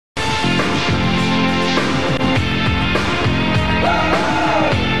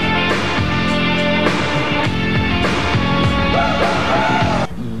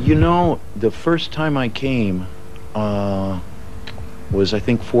You know, the first time I came was I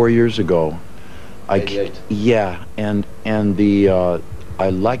think 4 years ago. Yeah, and I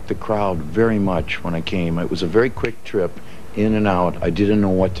liked the crowd very much when I came. It was a very quick trip, in and out. I didn't know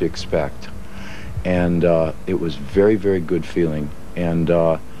what to expect, and it was very, very good feeling. And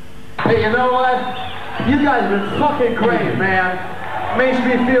hey, you know what? You guys have been fucking great, man. Makes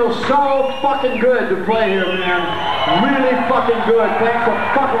me feel so fucking good to play here, man. Really fucking good. Thanks for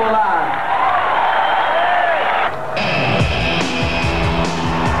fucking alive.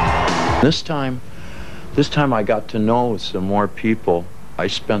 This time I got to know some more people. I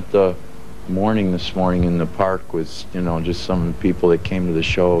spent the morning this morning in the park with, you know, just some people that came to the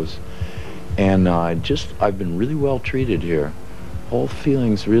shows, and I've been really well treated here. Whole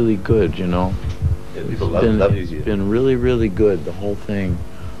feeling's really good, you know. Yeah, people love you. It's been really, really good, the whole thing,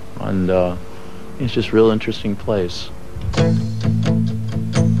 and it's just a real interesting place. I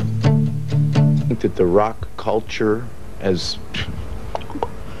think that the rock culture has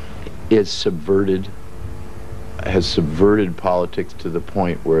subverted politics to the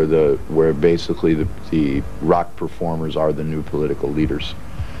point where basically the rock performers are the new political leaders,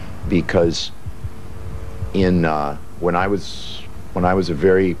 because when I was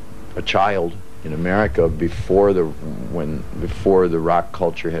a child in America, before the rock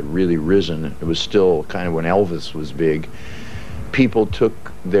culture had really risen, it was still kind of when Elvis was big. People took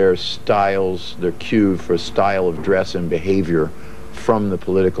their styles, their cue for style of dress and behavior from the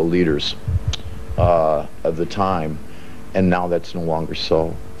political leaders of the time, and now that's no longer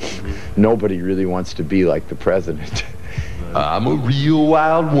so. Nobody really wants to be like the president. I'm a real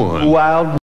wild one.